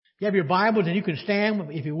you have your Bibles, and you can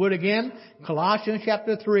stand, if you would again, Colossians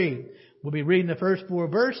chapter 3. We'll be reading the first 4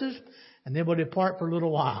 verses, and then we'll depart for a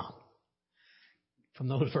little while from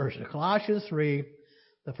those verses. Colossians 3,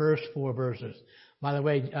 the first 4 verses. By the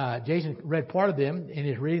way, Jason read part of them in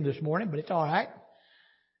his reading this morning, but it's all right.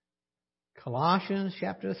 Colossians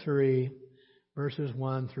chapter 3, verses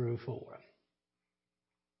 1 through 4.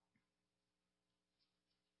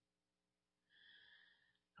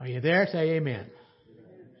 Are you there? Say amen.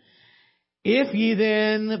 If ye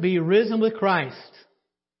then be risen with Christ,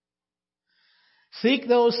 seek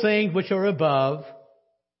those things which are above,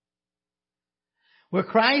 where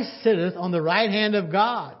Christ sitteth on the right hand of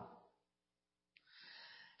God.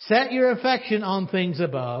 Set your affection on things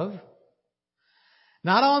above,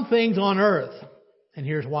 not on things on earth. And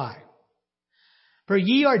here's why. For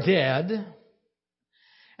ye are dead,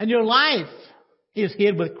 and your life is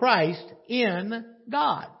hid with Christ in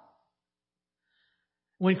God.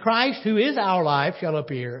 When Christ, who is our life, shall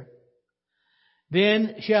appear,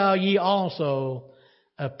 then shall ye also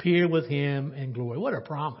appear with him in glory. What a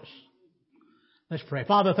promise. Let's pray.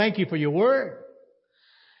 Father, thank you for your word.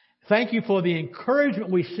 Thank you for the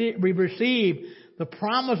encouragement we receive, the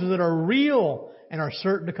promises that are real and are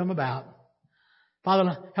certain to come about.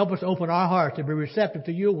 Father, help us open our hearts to be receptive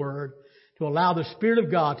to your word, to allow the Spirit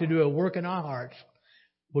of God to do a work in our hearts.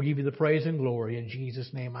 We'll give you the praise and glory. In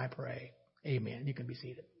Jesus' name I pray. Amen. You can be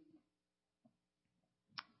seated.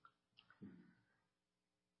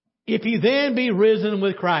 If you then be risen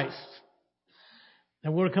with Christ.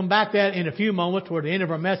 And we'll come back to that in a few moments toward the end of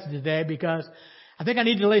our message today, because I think I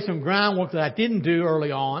need to lay some groundwork that I didn't do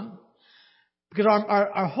early on. Because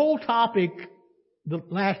our whole topic the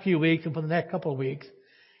last few weeks and for the next couple of weeks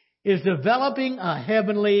is developing a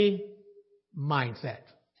heavenly mindset.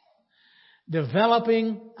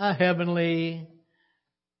 Developing a heavenly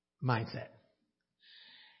mindset.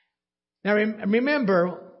 Now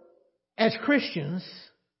remember, as Christians,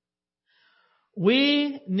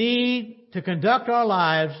 we need to conduct our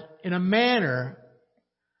lives in a manner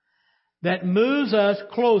that moves us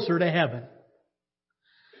closer to heaven.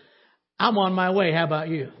 I'm on my way. How about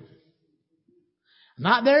you? I'm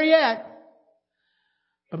not there yet,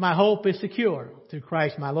 but my hope is secure through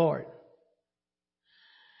Christ my Lord.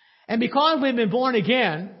 And because we've been born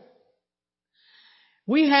again,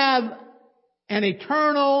 we have an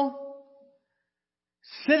eternal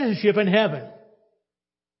citizenship in heaven.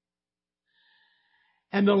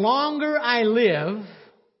 And the longer I live,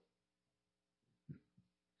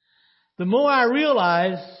 the more I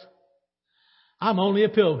realize I'm only a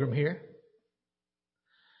pilgrim here.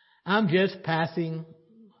 I'm just passing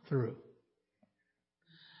through.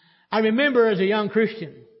 I remember as a young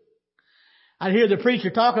Christian, I'd hear the preacher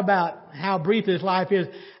talk about how brief his life is.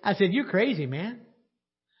 I said, "You're crazy, man."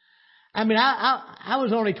 I mean, I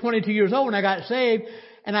was only 22 years old when I got saved,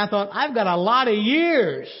 and I thought, I've got a lot of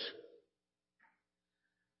years.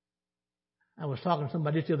 I was talking to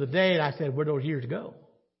somebody just the other day, and I said, where'd those years go?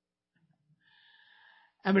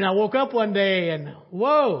 I mean, I woke up one day and,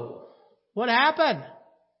 whoa, what happened?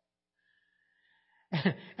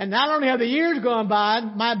 And not only have the years gone by,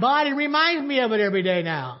 my body reminds me of it every day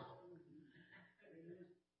now.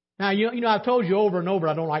 Now, you know, I've told you over and over,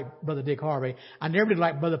 I don't like Brother Dick Harvey. I never did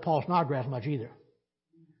like Brother Paul Snodgrass much either.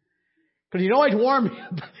 Because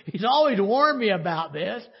he's always warned me about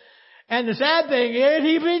this. And the sad thing is,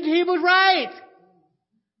 he was right.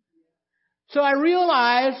 So I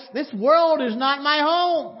realized this world is not my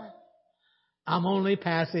home. I'm only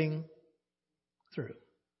passing through.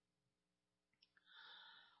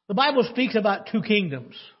 The Bible speaks about two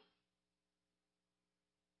kingdoms.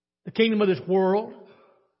 The kingdom of this world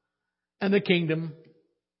and the kingdom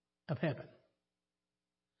of heaven.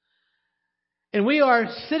 And we are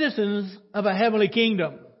citizens of a heavenly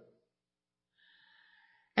kingdom.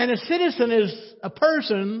 And a citizen is a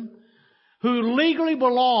person who legally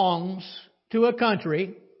belongs to a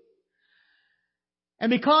country.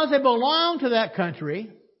 And because they belong to that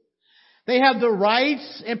country, they have the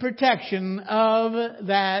rights and protection of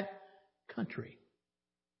that country.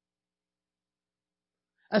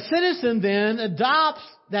 A citizen then adopts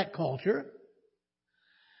that culture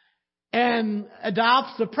and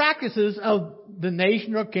adopts the practices of the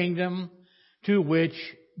nation or kingdom to which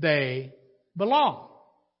they belong.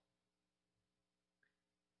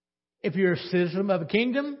 If you're a citizen of a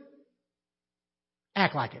kingdom,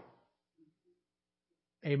 act like it.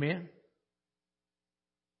 Amen.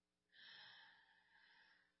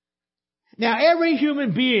 Now, every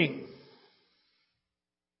human being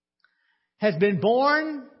has been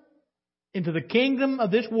born into the kingdom of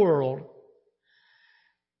this world.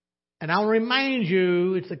 And I'll remind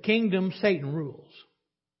you, it's the kingdom Satan rules.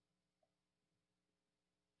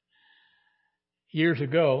 Years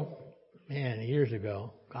ago,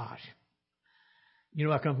 gosh,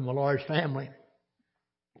 I come from a large family.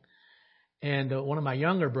 And one of my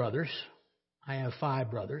younger brothers, I have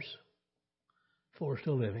 5 brothers, 4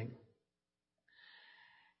 still living.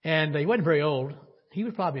 And he wasn't very old. He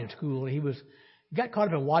was probably in school. He got caught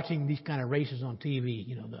up in watching these kind of races on TV,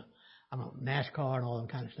 NASCAR and all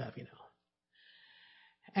that kind of stuff,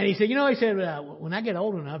 And he said, when I get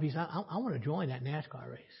old enough, he said, I want to join that NASCAR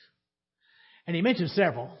race. And he mentioned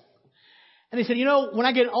several. And he said, when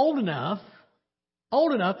I get old enough,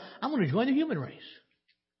 I'm going to join the human race.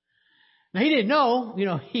 Now, he didn't know,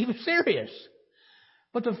 he was serious.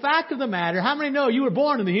 But the fact of the matter, how many know you were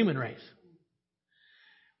born in the human race?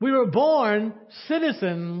 We were born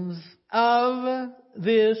citizens of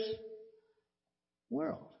this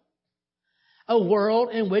world. A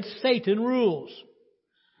world in which Satan rules.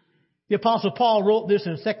 The Apostle Paul wrote this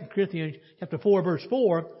in 2 Corinthians chapter 4, verse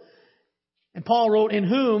 4. And Paul wrote, in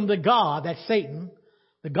whom the God, that's Satan,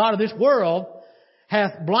 the God of this world,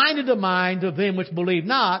 hath blinded the minds of them which believe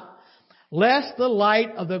not, lest the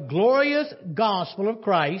light of the glorious gospel of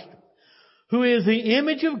Christ, who is the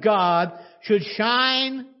image of God, should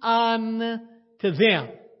shine unto them.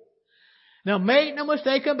 Now make no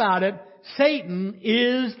mistake about it, Satan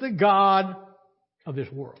is the God of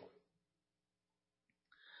this world.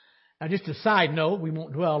 Now just a side note, we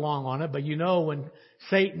won't dwell long on it, but when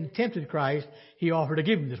Satan tempted Christ, he offered to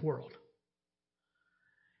give him this world.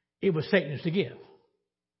 It was Satan's to give.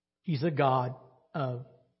 He's the God of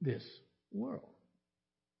this world.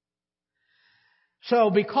 So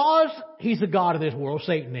because he's the God of this world,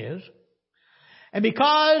 Satan is, and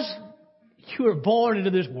because you were born into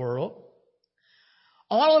this world,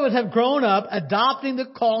 all of us have grown up adopting the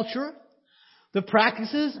culture, the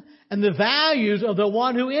practices, and the values of the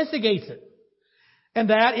one who instigates it. And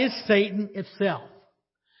that is Satan itself.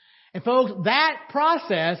 And folks, that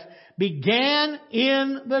process began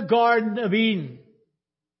in the Garden of Eden.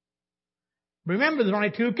 Remember, there's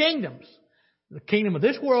only 2 kingdoms. The kingdom of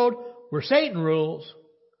this world, where Satan rules,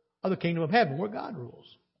 or the kingdom of heaven, where God rules.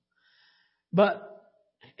 But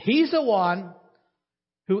he's the one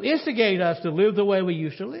who instigated us to live the way we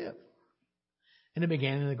used to live. And it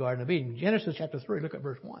began in the Garden of Eden. Genesis chapter 3, look at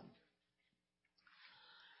verse 1.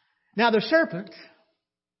 Now the serpent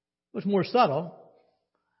was more subtle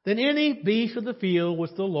than any beast of the field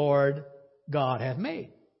which the Lord God hath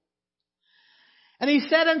made. And he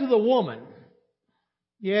said unto the woman,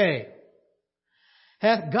 Yea,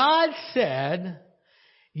 hath God said,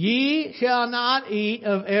 Ye shall not eat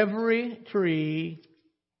of every tree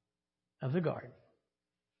of the garden?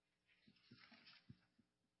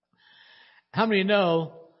 How many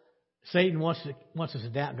know Satan wants us to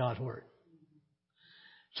doubt God's word?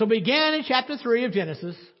 So it began in chapter 3 of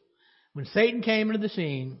Genesis when Satan came into the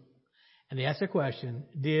scene and he asked the question,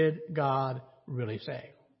 did God really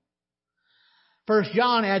say? 1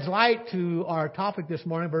 John adds light to our topic this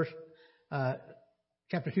morning,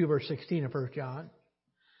 chapter 2, verse 16 of 1 John.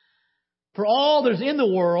 For all that is in the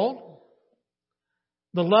world,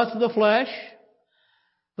 the lust of the flesh,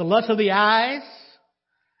 the lust of the eyes,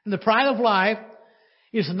 and the pride of life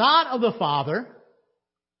is not of the Father,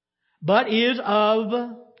 but is of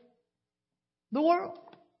the world.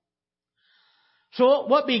 So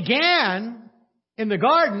what began in the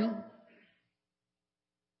garden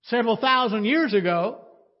several thousand years ago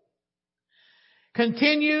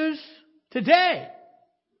continues today.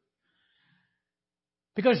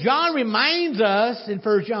 Because John reminds us in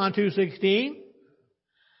 1 John 2:16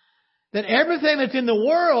 that everything that's in the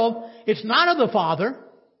world, it's not of the Father,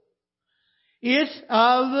 it's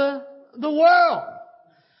of the world.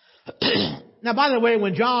 Now, by the way,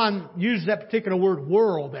 when John uses that particular word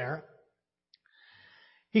world there,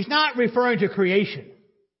 he's not referring to creation.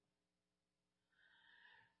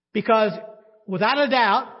 Because without a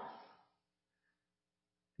doubt,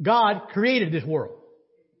 God created this world.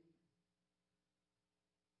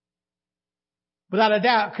 Without a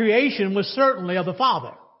doubt, creation was certainly of the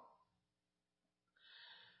Father.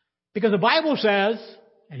 Because the Bible says,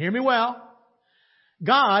 and hear me well,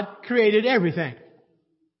 God created everything.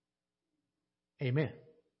 Amen.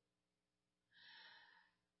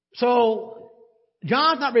 So,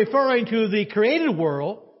 John's not referring to the created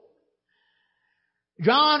world.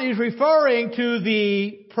 John is referring to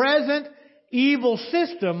the present evil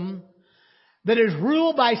system that is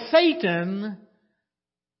ruled by Satan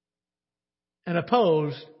and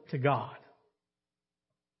opposed to God.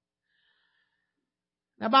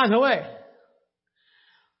 Now, by the way,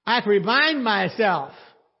 I have to remind myself,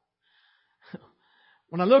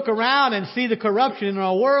 when I look around and see the corruption in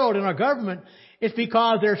our world, in our government, it's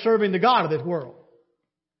because they're serving the God of this world.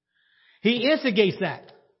 He instigates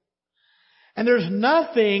that. And there's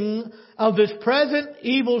nothing of this present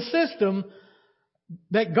evil system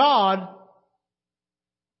that God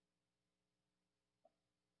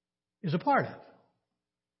is a part of.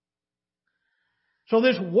 So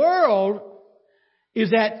this world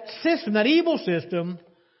is that system, that evil system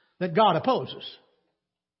that God opposes.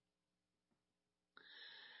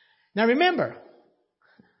 Now remember,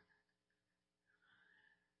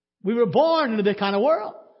 we were born into this kind of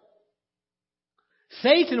world.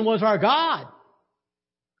 Satan was our God.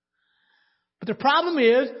 But the problem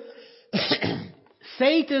is,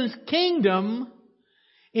 Satan's kingdom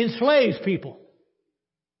enslaves people.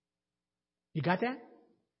 You got that?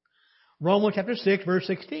 Romans chapter 6, verse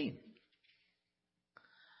 16.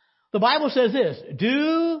 The Bible says this,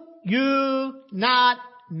 do you not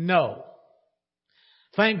know?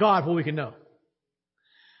 Thank God for what we can know.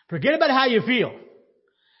 Forget about how you feel.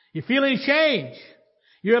 Your feelings change.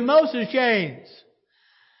 Your emotions change.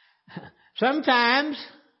 Sometimes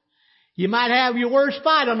you might have your worst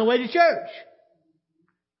fight on the way to church.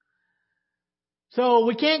 So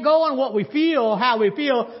we can't go on what we feel, how we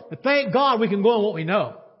feel, but thank God we can go on what we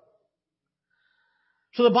know.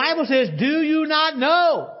 So the Bible says, do you not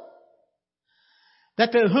know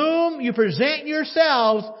that to whom you present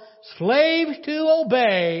yourselves slaves to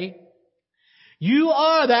obey, you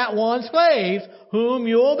are that one slave whom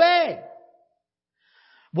you obey,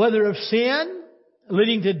 whether of sin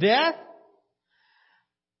leading to death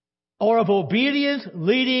or of obedience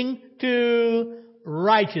leading to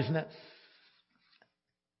righteousness.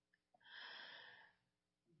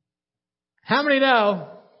 How many know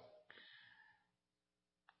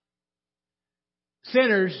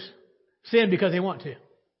sinners sin because they want to?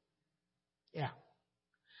 Yeah.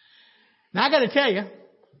 Now I got to tell you,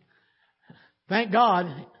 thank God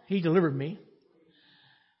He delivered me.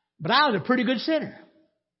 But I was a pretty good sinner.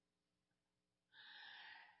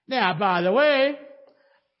 Now, by the way,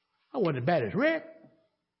 I wasn't as bad as Rick.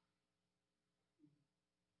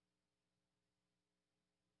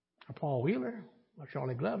 Or Paul Wheeler. Or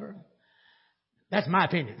Charlie Glover. That's my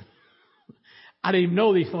opinion. I didn't even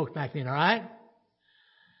know these folks back then, all right?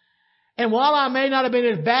 And while I may not have been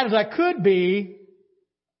as bad as I could be,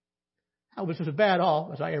 I was as bad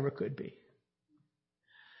off as I ever could be.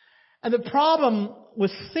 And the problem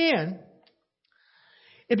with sin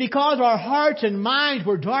is because our hearts and minds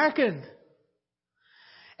were darkened.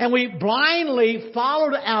 And we blindly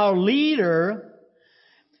followed our leader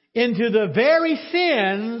into the very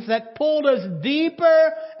sins that pulled us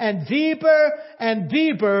deeper and deeper and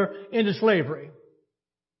deeper into slavery.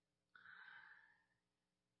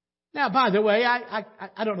 Now, by the way,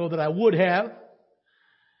 I don't know that I would have.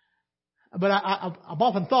 But I've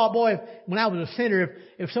often thought, boy, when I was a sinner,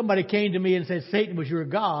 if somebody came to me and said Satan was your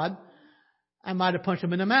God, I might have punched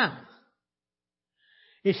him in the mouth.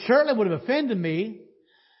 It certainly would have offended me.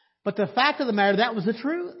 But the fact of the matter, that was the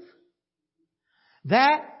truth.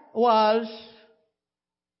 That was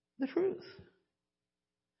the truth.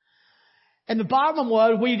 And the problem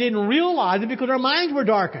was we didn't realize it because our minds were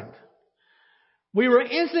darkened. We were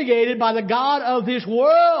instigated by the God of this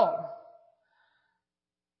world.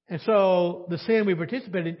 And so the sin we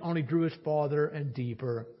participated in only drew us farther and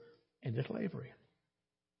deeper into slavery.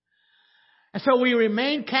 And so we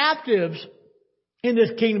remain captives in this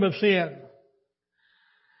kingdom of sin.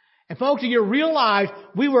 And folks, you realize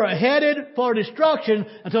we were headed for destruction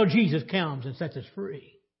until Jesus comes and sets us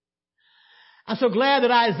free. I'm so glad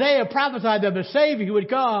that Isaiah prophesied of a Savior who would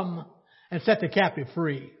come and set the captive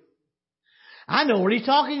free. I know what he's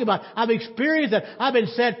talking about. I've experienced that. I've been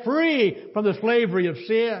set free from the slavery of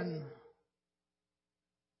sin.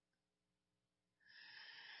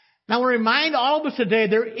 Now, I want to remind all of us today,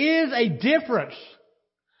 there is a difference.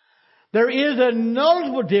 There is a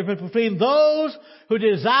noticeable difference between those who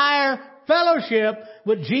desire fellowship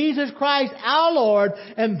with Jesus Christ our Lord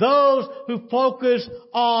and those who focus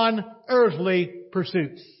on earthly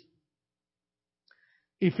pursuits.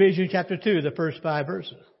 Ephesians chapter 2, the first 5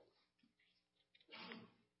 verses.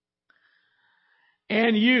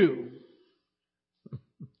 And you,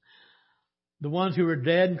 the ones who were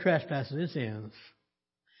dead in trespasses and sins,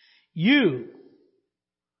 you,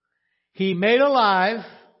 He made alive,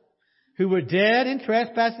 who were dead in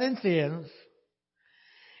trespasses and sins,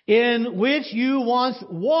 in which you once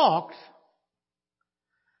walked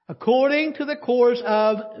according to the course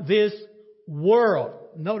of this world.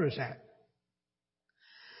 Notice that.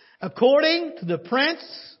 According to the prince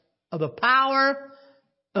of the power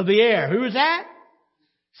of the air. Who is that?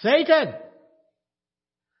 Satan.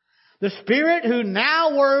 The spirit who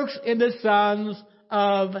now works in the sons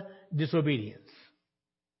of disobedience.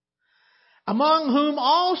 among whom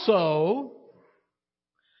also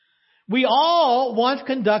we all once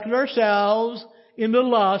conducted ourselves in the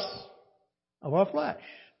lusts of our flesh,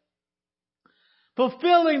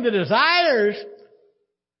 fulfilling the desires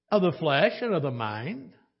of the flesh and of the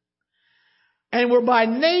mind, and were by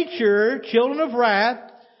nature children of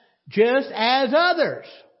wrath, just as others.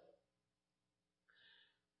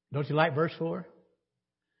 Don't you like verse 4?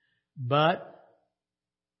 But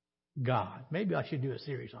God. Maybe I should do a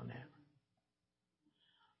series on that.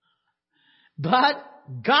 But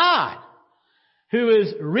God, who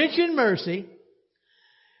is rich in mercy,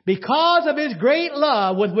 because of His great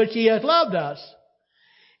love with which He has loved us,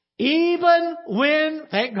 even when,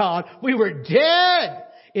 thank God, we were dead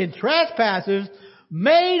in trespasses,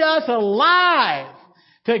 made us alive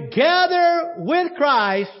together with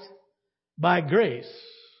Christ. By grace,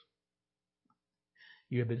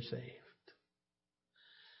 you have been saved.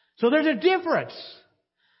 So there's a difference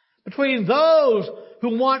between those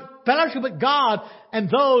who want fellowship with God and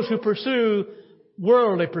those who pursue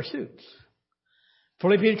worldly pursuits.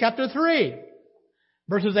 Philippians chapter 3,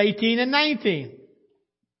 verses 18 and 19.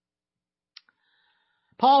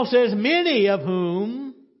 Paul says, for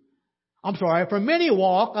many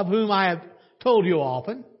walk, of whom I have told you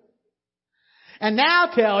often, and now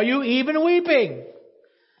tell you, even weeping,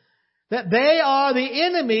 that they are the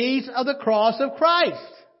enemies of the cross of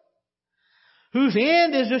Christ, whose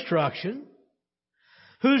end is destruction,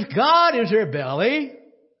 whose God is their belly,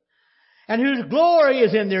 and whose glory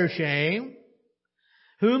is in their shame,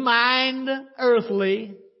 who mind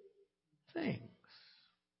earthly things.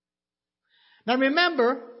 Now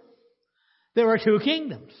remember, there are two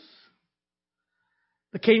kingdoms.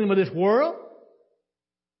 The kingdom of this world,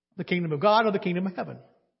 the kingdom of God, or the kingdom of heaven.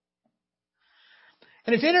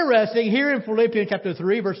 And it's interesting, here in Philippians chapter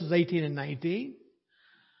 3, verses 18 and 19,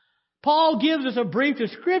 Paul gives us a brief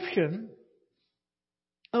description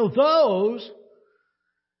of those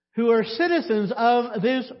who are citizens of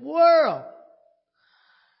this world.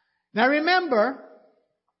 Now remember,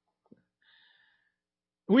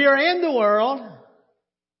 we are in the world,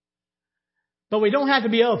 but we don't have to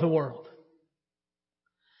be of the world.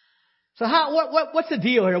 So what's the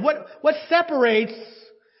deal here? What separates,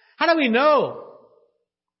 how do we know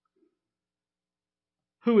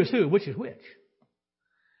who is who, which is which?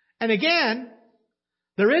 And again,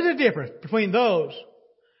 there is a difference between those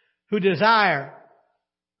who desire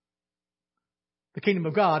the kingdom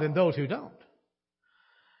of God and those who don't.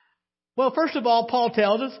 Well, first of all, Paul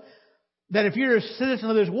tells us that if you're a citizen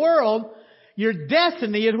of this world, your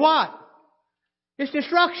destiny is what? It's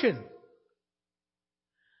destruction.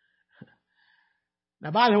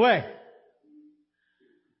 Now, by the way,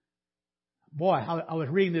 I was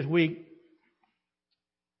reading this week.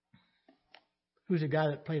 Who's the guy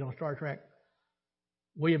that played on Star Trek?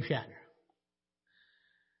 William Shatner.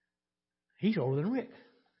 He's older than Rick.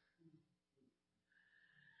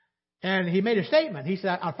 And he made a statement. He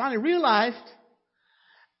said, I finally realized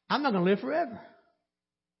I'm not going to live forever.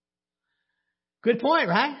 Good point,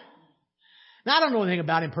 right? Now, I don't know anything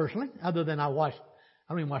about him personally, other than I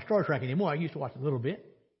don't even watch Star Trek anymore. I used to watch a little bit.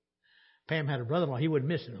 Pam had a brother-in-law. He wouldn't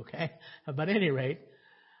miss it, okay? But at any rate,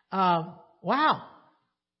 wow.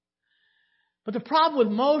 But the problem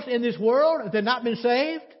with most in this world is they've not been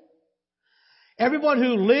saved. Everyone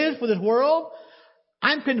who lives for this world,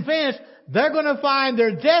 I'm convinced they're going to find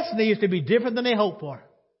their destiny is to be different than they hoped for.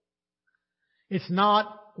 It's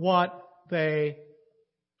not what they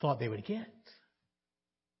thought they would get.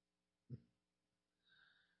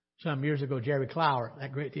 Some years ago, Jerry Clower,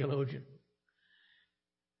 that great theologian,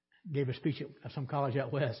 gave a speech at some college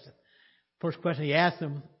out west. First question he asked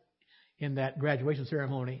them in that graduation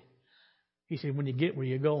ceremony, he said, when you get where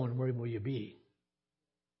you're going, where will you be?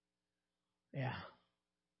 Yeah.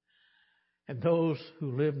 And those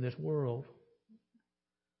who live in this world,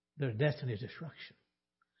 their destiny is destruction.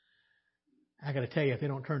 I got to tell you, if they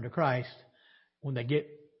don't turn to Christ, when they get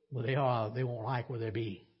where they are, they won't like where they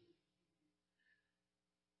be.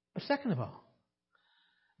 But second of all,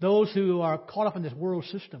 those who are caught up in this world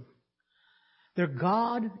system, their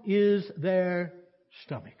God is their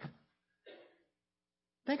stomach.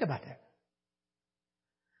 Think about that.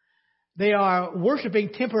 They are worshiping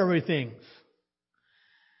temporary things,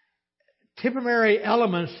 temporary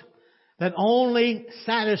elements that only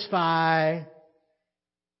satisfy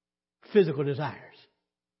physical desires.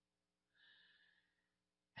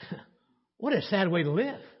 What a sad way to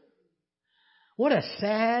live. What a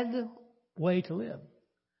sad way to live.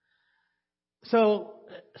 So,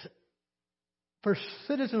 for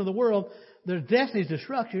citizens of the world, their destiny is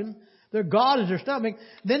destruction. Their God is their stomach.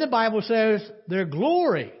 Then the Bible says their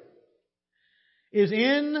glory is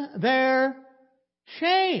in their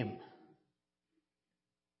shame.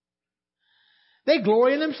 They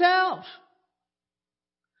glory in themselves.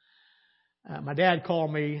 My dad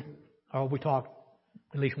called me, or we talk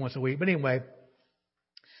at least once a week. But anyway,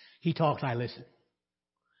 he talks, I listen.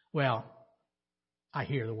 Well, I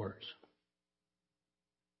hear the words.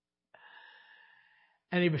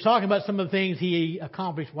 And he was talking about some of the things he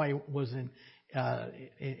accomplished while he was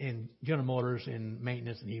in General Motors in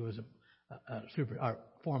maintenance, and he was a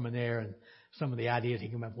foreman there, and some of the ideas he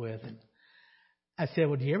came up with. And I said,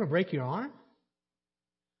 well, did you ever break your arm?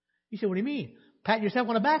 He said, what do you mean? Pat yourself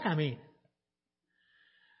on the back, I mean.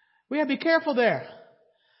 We have to be careful there.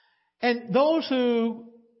 And those who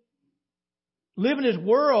live in this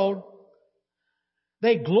world,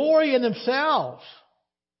 they glory in themselves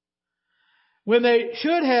when they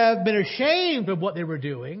should have been ashamed of what they were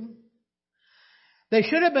doing. They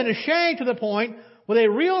should have been ashamed to the point where they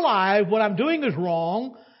realize what I'm doing is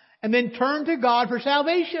wrong and then turn to God for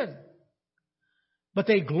salvation. But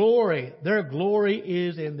they glory. Their glory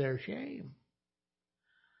is in their shame.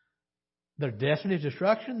 Their destiny is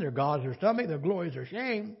destruction. Their God is their stomach. Their glory is their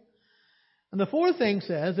shame. And the fourth thing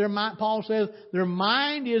says, Paul says, their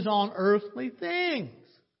mind is on earthly things.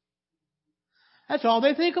 That's all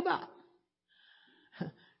they think about.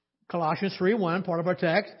 Colossians 3:1, part of our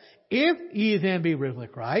text. If ye then be risen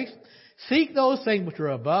with Christ, seek those things which are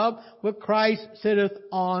above, where Christ sitteth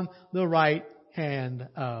on the right hand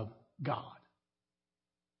of God.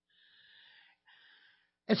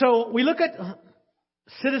 And so we look at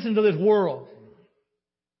citizens of this world.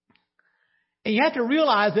 And you have to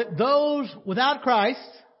realize that those without Christ,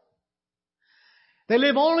 they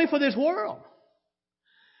live only for this world.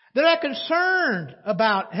 They're not concerned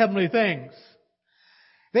about heavenly things.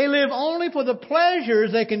 They live only for the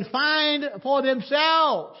pleasures they can find for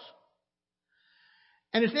themselves.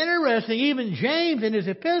 And it's interesting, even James in his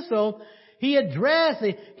epistle, he addressed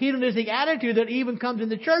the hedonistic attitude that even comes in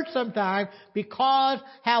the church sometimes because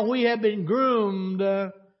how we have been groomed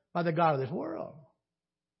by the God of this world.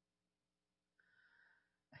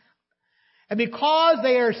 And because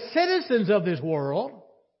they are citizens of this world,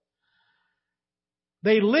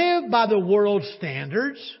 they live by the world's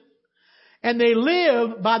standards and they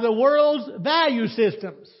live by the world's value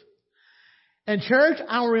systems. And church,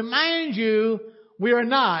 I'll remind you, we are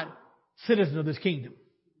not citizens of this kingdom.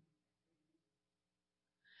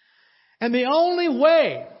 And the only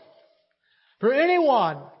way for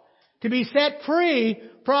anyone to be set free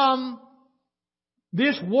from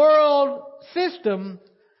this world system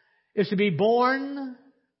is to be born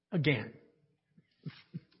again.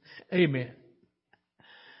 Amen.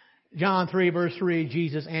 John 3 verse 3,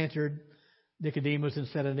 Jesus answered Nicodemus and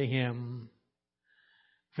said unto him,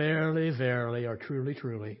 Verily, verily, or truly,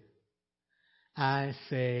 truly, I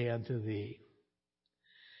say unto thee,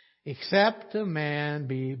 except a man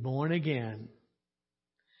be born again,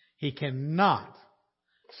 he cannot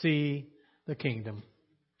see the kingdom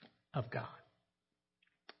of God.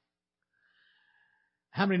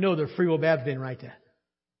 How many know the Free Will Baptist didn't write that?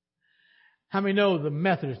 How many know the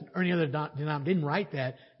Methodists or any other denomination didn't write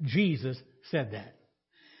that? Jesus said that.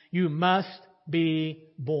 You must be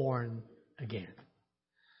born again.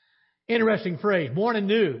 Interesting phrase. Born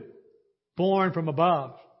anew. Born from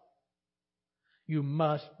above. You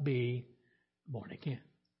must be born again.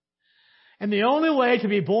 And the only way to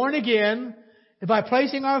be born again is by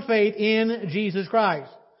placing our faith in Jesus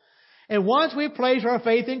Christ. And once we place our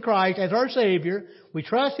faith in Christ as our Savior, we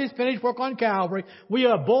trust His finished work on Calvary, we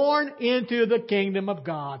are born into the kingdom of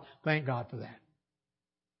God. Thank God for that.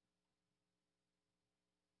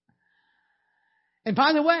 And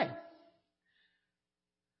by the way,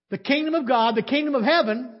 the kingdom of God, the kingdom of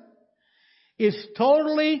heaven, is a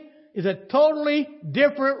totally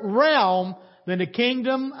different realm than the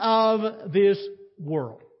kingdom of this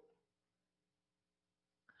world.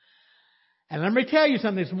 And let me tell you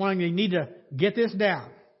something this morning. You need to get this down.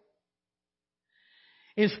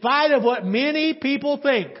 In spite of what many people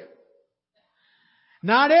think,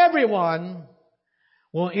 not everyone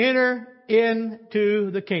will enter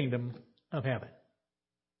into the kingdom of heaven.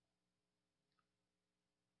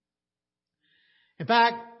 In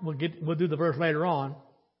fact, we'll do the verse later on.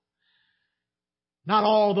 Not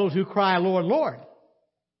all those who cry, Lord, Lord.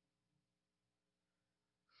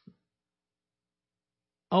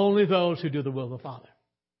 Only those who do the will of the Father.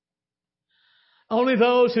 Only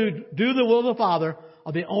those who do the will of the Father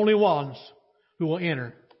are the only ones who will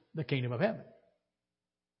enter the kingdom of heaven.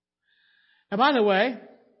 Now, by the way,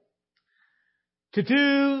 to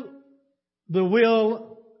do the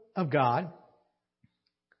will of God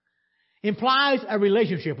implies a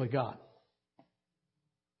relationship with God.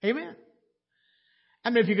 Amen. I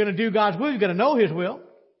mean, if you're going to do God's will, you've got to know His will.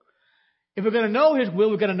 If we're going to know His will,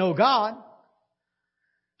 we've got to know God.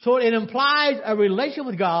 So it implies a relationship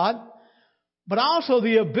with God, but also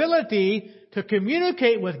the ability to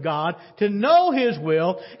communicate with God, to know His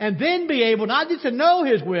will, and then be able not just to know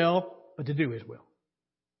His will, but to do His will.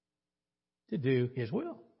 To do His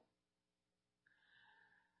will.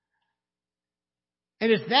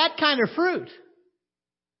 And it's that kind of fruit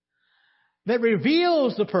that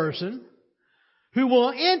reveals the person who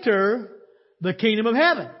will enter the kingdom of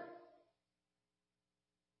heaven.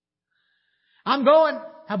 I'm going.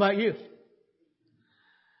 How about you?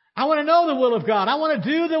 I want to know the will of God. I want to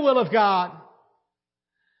do the will of God.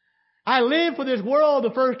 I lived for this world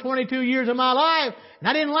the first 22 years of my life, and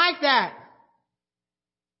I didn't like that.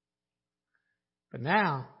 But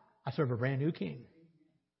now, I serve a brand new king.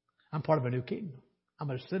 I'm part of a new kingdom. I'm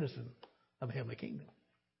a citizen of a heavenly kingdom.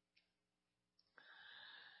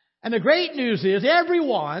 And the great news is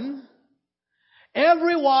everyone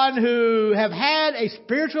who have had a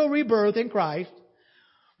spiritual rebirth in Christ,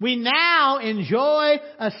 we now enjoy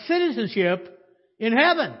a citizenship in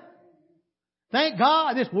heaven. Thank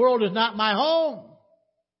God this world is not my home.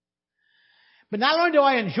 But not only do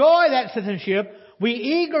I enjoy that citizenship, we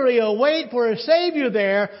eagerly await for a Savior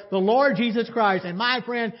there, the Lord Jesus Christ. And my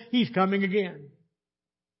friend, He's coming again.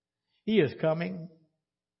 He is coming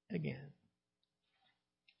again.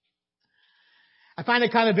 I find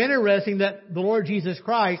it kind of interesting that the Lord Jesus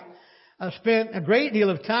Christ spent a great deal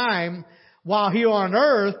of time while here on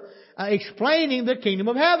earth explaining the kingdom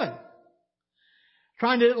of heaven.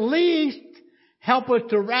 Trying to at least help us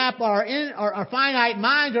to wrap our finite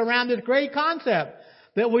minds around this great concept.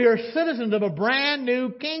 That we are citizens of a brand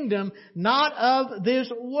new kingdom, not of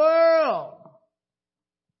this world.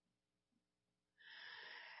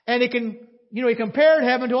 And he compared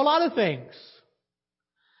heaven to a lot of things.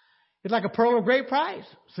 It's like a pearl of great price.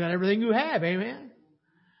 It's not everything you have, amen?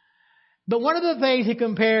 But one of the things he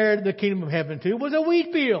compared the kingdom of heaven to was a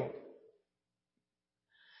wheat field.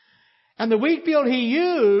 And the wheat field he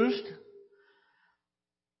used,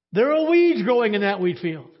 there are weeds growing in that wheat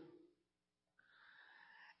field.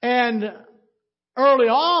 And early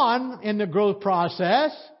on in the growth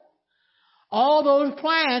process, all those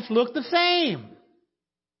plants looked the same.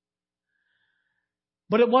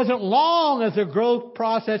 But it wasn't long as the growth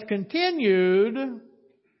process continued,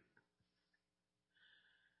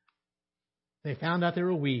 they found out there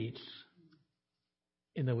were weeds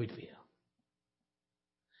in the wheat field.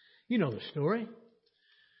 You know the story.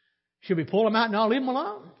 Should we pull them out and not leave them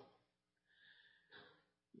alone?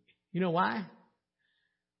 You know why?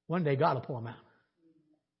 One day God will pull them out.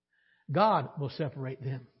 God will separate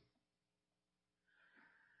them.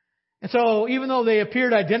 And so even though they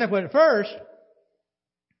appeared identical at first,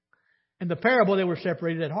 in the parable they were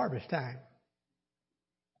separated at harvest time.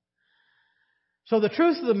 So the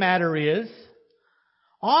truth of the matter is,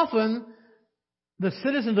 often the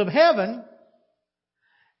citizens of heaven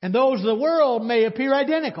and those of the world may appear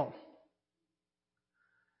identical.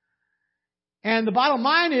 And the bottom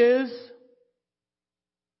line is,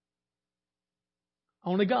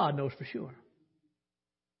 only God knows for sure.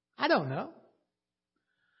 I don't know.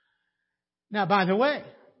 Now, by the way,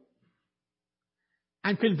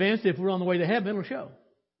 I'm convinced if we're on the way to heaven, it'll show.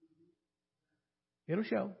 It'll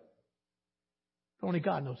show. Only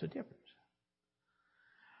God knows the difference.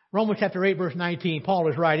 Romans chapter 8, verse 19, Paul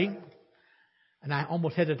is writing, and I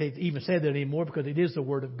almost hesitate to even say that anymore because it is the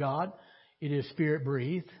Word of God. It is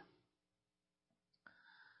Spirit-breathed.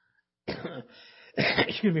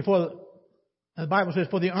 Excuse me. The Bible says,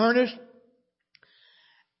 for the earnest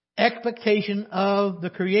expectation of the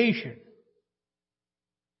creation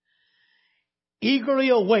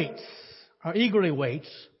eagerly waits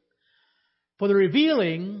for the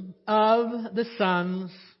revealing of the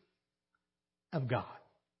sons of God.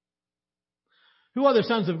 Who are the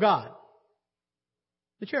sons of God?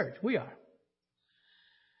 The church. We are.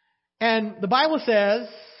 And the Bible says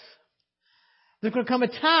there's going to come a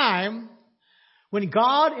time when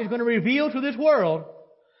God is going to reveal to this world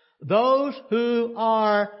those who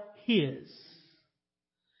are His.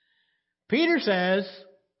 Peter says,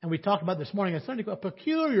 and we talked about this morning on Sunday, a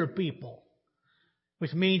peculiar people,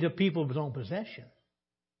 which means a people of His own possession.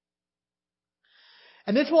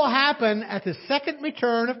 And this will happen at the second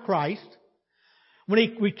return of Christ, when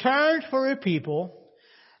He returns for a people.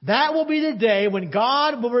 That will be the day when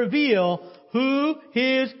God will reveal who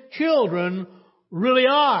His children really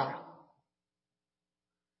are.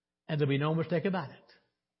 And there'll be no mistake about it.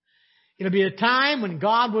 It'll be a time when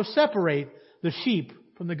God will separate the sheep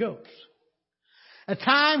from the goats. A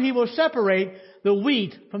time He will separate the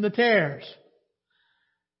wheat from the tares.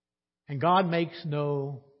 And God makes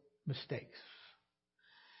no mistakes.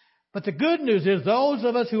 But the good news is those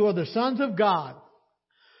of us who are the sons of God,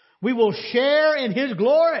 we will share in His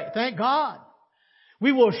glory. Thank God.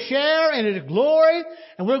 We will share in His glory,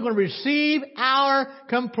 and we're going to receive our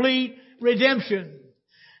complete redemption.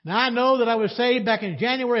 Now, I know that I was saved back in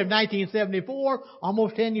January of 1974,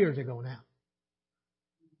 almost 10 years ago now.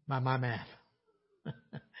 By my math.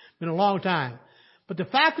 Been a long time. But the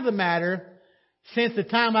fact of the matter, since the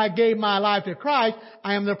time I gave my life to Christ,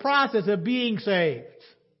 I am in the process of being saved.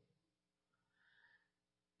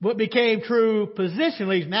 What became true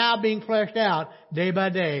positionally is now being fleshed out day by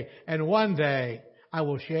day. And one day, I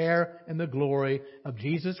will share in the glory of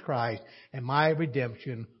Jesus Christ, and my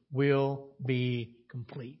redemption will be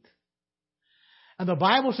complete. And the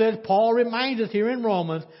Bible says, Paul reminds us here in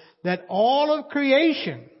Romans, that all of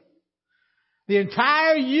creation, the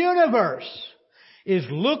entire universe, is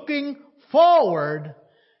looking forward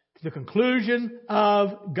to the conclusion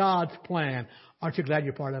of God's plan. Aren't you glad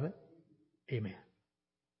you're part of it? Amen.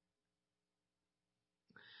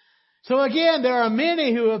 So again, there are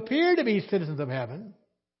many who appear to be citizens of heaven,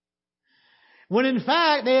 when in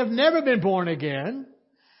fact they have never been born again.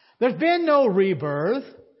 There's been no rebirth.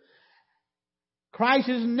 Christ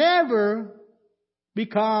has never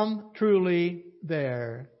become truly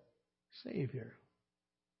their Savior.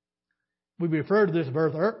 We referred to this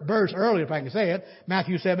verse earlier, if I can say it,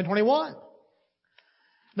 Matthew 7:21.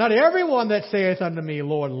 Not everyone that saith unto me,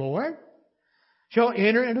 Lord, Lord, shall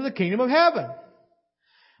enter into the kingdom of heaven,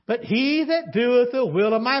 but he that doeth the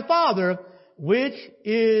will of my Father, which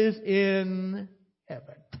is in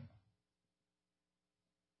heaven.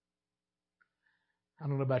 I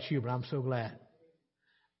don't know about you, but I'm so glad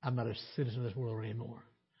I'm not a citizen of this world anymore.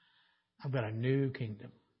 I've got a new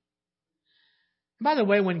kingdom. By the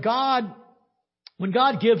way, when God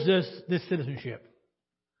gives us this citizenship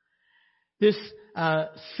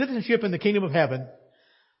in the kingdom of heaven,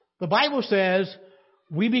 the Bible says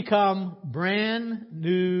we become brand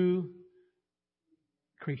new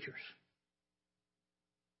creatures.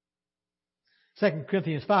 2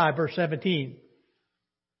 Corinthians 5, verse 17.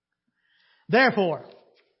 Therefore,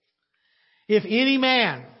 if any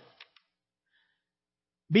man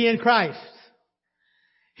be in Christ,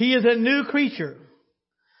 he is a new creature.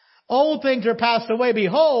 Old things are passed away.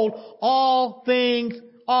 Behold, all things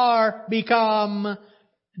are become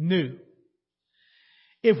new.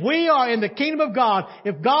 If we are in the kingdom of God,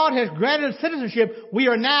 if God has granted us citizenship, we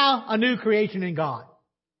are now a new creation in God.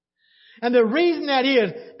 And the reason that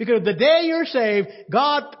is because the day you're saved,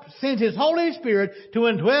 God sends His Holy Spirit to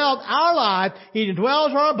indwell our life. He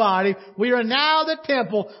indwells our body. We are now the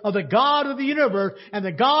temple of the God of the universe, and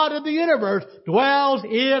the God of the universe dwells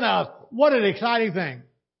in us. What an exciting thing.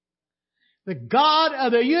 The God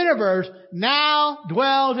of the universe now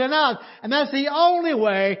dwells in us. And that's the only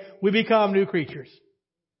way we become new creatures.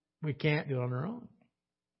 We can't do it on our own.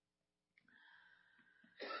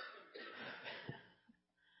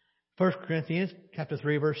 1 Corinthians chapter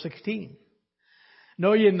 3, verse 16.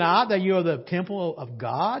 Know ye not that you are the temple of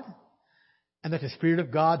God, and that the Spirit of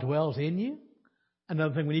God dwells in you?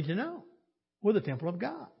 Another thing we need to know. We're the temple of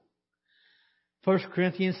God. 1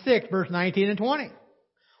 Corinthians 6, verse 19 and 20.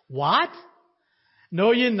 What?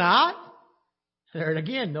 Know ye not? There it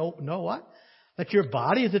again. Know what? That your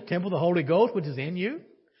body is the temple of the Holy Ghost, which is in you,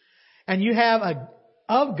 and you have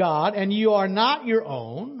of God, and you are not your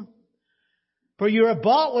own. For you are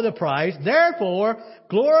bought with a price. Therefore,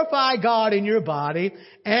 glorify God in your body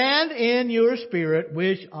and in your spirit,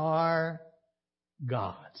 which are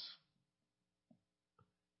God's.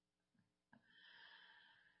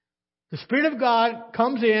 The Spirit of God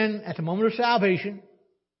comes in at the moment of salvation.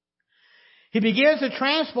 He begins to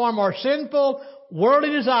transform our sinful, worldly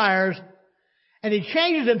desires, and He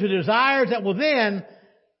changes them to desires that will then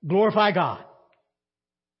glorify God.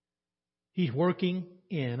 He's working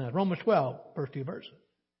in Romans 12, first 2 verses.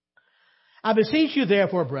 I beseech you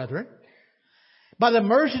therefore, brethren, by the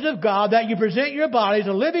mercies of God, that you present your bodies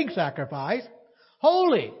a living sacrifice,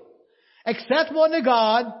 holy, acceptable unto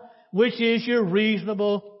God, which is your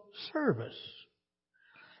reasonable service.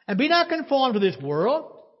 And be not conformed to this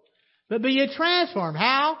world, but be ye transformed.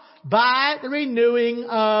 How? By the renewing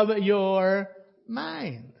of your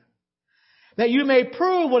mind. That you may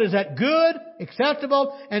prove what is that good,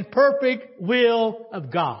 acceptable, and perfect will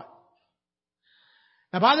of God.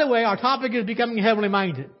 Now, by the way, our topic is becoming heavenly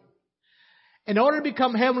minded. In order to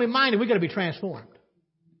become heavenly minded, we've got to be transformed.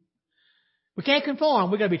 We can't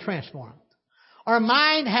conform, we've got to be transformed. Our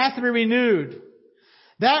mind has to be renewed.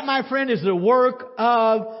 That, my friend, is the work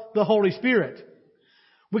of the Holy Spirit.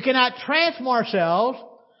 We cannot transform ourselves,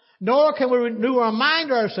 nor can we renew or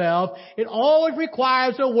remind ourselves. It always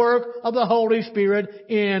requires the work of the Holy Spirit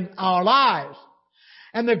in our lives.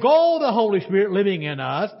 And the goal of the Holy Spirit living in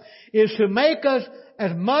us is to make us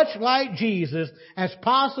as much like Jesus as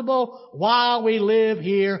possible while we live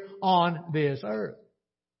here on this earth.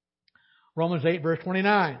 Romans 8 verse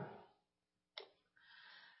 29.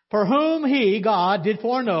 For whom He, God, did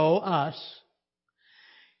foreknow us,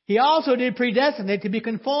 He also did predestinate to be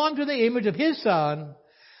conformed to the image of His Son,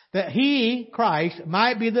 that He, Christ,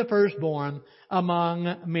 might be the firstborn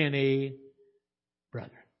among many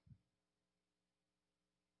brethren.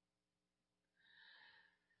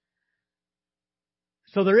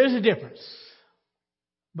 So there is a difference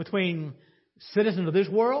between citizens of this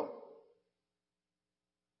world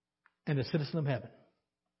and the citizen of heaven.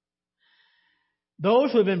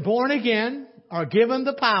 Those who have been born again are given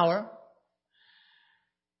the power,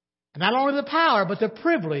 and not only the power, but the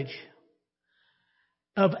privilege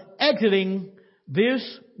of exiting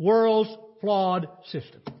this world's flawed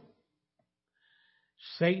system.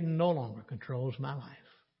 Satan no longer controls my life.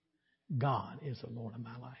 God is the Lord of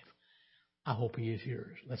my life. I hope He is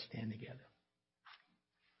yours. Let's stand together.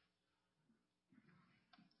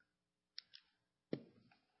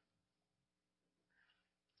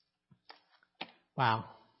 Wow.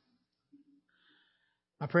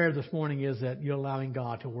 My prayer this morning is that you're allowing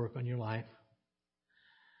God to work on your life.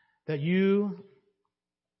 That you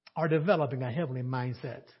are developing a heavenly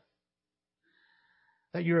mindset.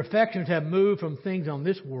 That your affections have moved from things on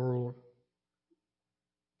this world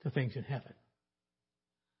to things in heaven.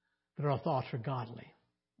 That our thoughts are godly.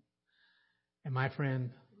 And my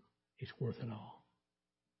friend, it's worth it all.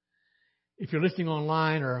 If you're listening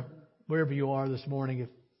online or wherever you are this morning,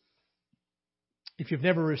 if you've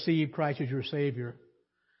never received Christ as your Savior,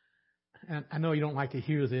 and I know you don't like to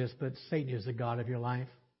hear this, but Satan is the God of your life.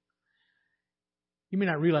 You may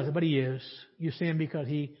not realize it, but he is. You sin because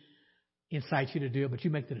he incites you to do it, but you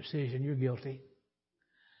make the decision. You're guilty.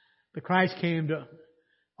 But Christ came to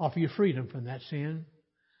offer you freedom from that sin.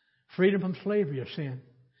 Freedom from slavery of sin.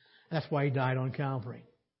 That's why He died on Calvary.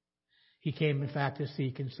 He came, in fact, to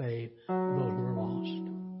seek and save those who are lost.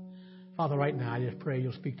 Father, right now, I just pray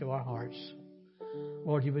You'll speak to our hearts.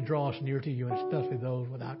 Lord, You would draw us near to You, and especially those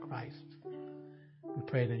without Christ. We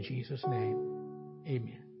pray it in Jesus' name.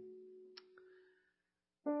 Amen.